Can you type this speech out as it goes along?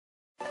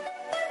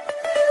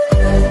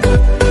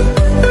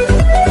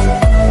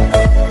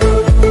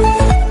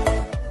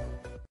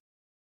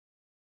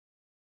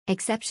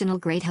Exceptional,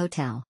 great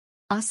hotel.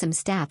 Awesome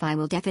staff, I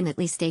will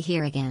definitely stay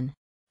here again.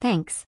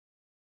 Thanks.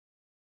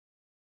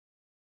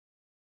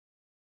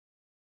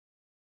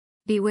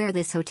 Beware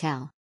this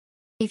hotel.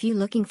 If you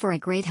looking for a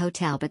great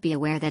hotel, but be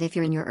aware that if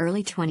you're in your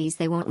early 20s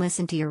they won't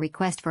listen to your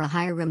request for a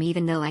higher room.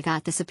 Even though I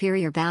got the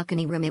superior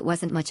balcony room, it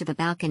wasn't much of a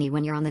balcony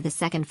when you're on the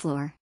second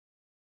floor.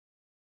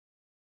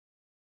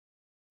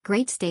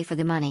 Great stay for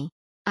the money.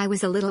 I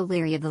was a little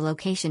leery of the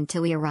location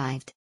till we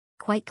arrived.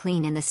 Quite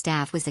clean and the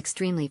staff was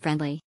extremely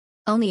friendly.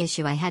 Only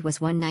issue I had was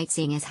one night,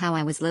 seeing as how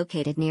I was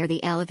located near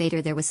the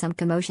elevator. There was some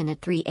commotion at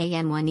 3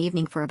 a.m. one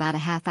evening for about a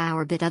half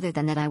hour, but other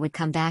than that I would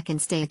come back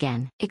and stay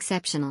again.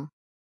 Exceptional.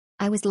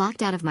 I was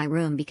locked out of my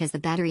room because the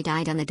battery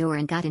died on the door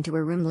and got into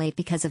a room late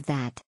because of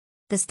that.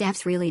 The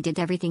staffs really did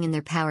everything in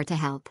their power to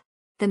help.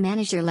 The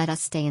manager let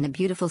us stay in a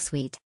beautiful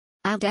suite.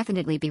 I'll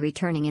definitely be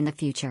returning in the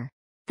future.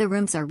 The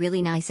rooms are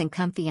really nice and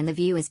comfy and the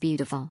view is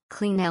beautiful.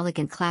 Clean,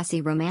 elegant,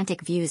 classy,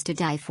 romantic views to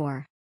die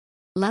for.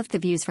 Loved the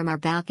views from our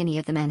balcony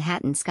of the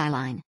Manhattan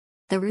skyline.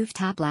 The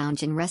rooftop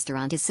lounge and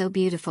restaurant is so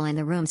beautiful and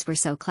the rooms were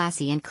so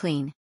classy and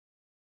clean.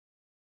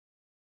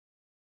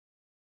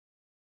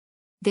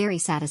 Very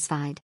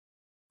satisfied.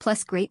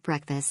 Plus great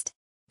breakfast.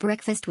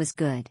 Breakfast was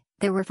good.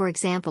 There were, for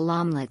example,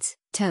 omelets,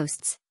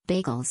 toasts,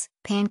 bagels,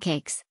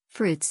 pancakes,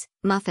 fruits,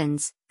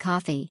 muffins,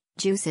 coffee,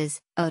 juices,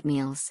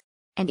 oatmeals,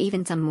 and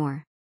even some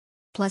more.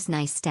 Plus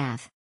nice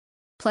staff.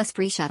 Plus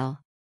free shuttle.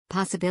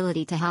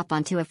 Possibility to hop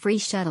onto a free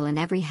shuttle in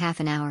every half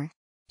an hour.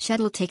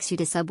 Shuttle takes you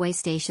to subway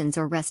stations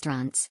or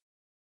restaurants.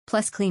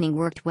 Plus cleaning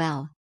worked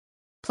well.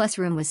 Plus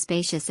room was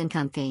spacious and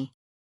comfy.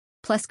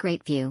 Plus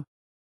great view.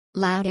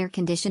 Loud air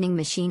conditioning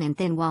machine and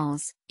thin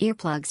walls.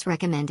 Earplugs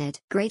recommended.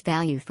 Great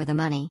value for the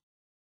money.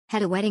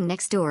 Had a wedding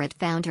next door at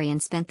Foundry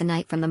and spent the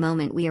night. From the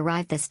moment we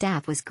arrived the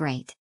staff was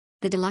great.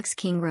 The deluxe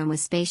king room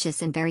was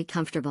spacious and very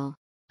comfortable.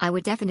 I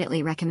would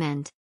definitely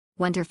recommend.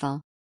 Wonderful.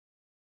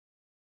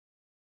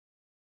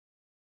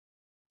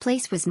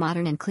 Place was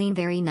modern and clean,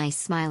 very nice,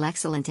 smile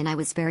excellent, and I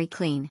was very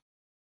clean.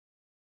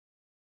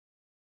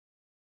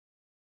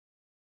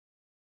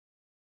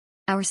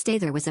 Our stay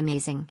there was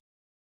amazing.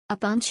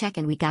 Upon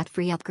check-in we got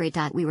free upgrade.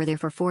 We were there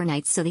for 4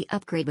 nights, so the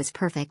upgrade was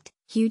perfect.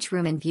 Huge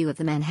room and view of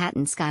the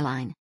Manhattan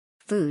skyline.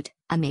 Food,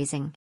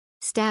 amazing.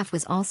 Staff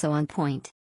was also on point.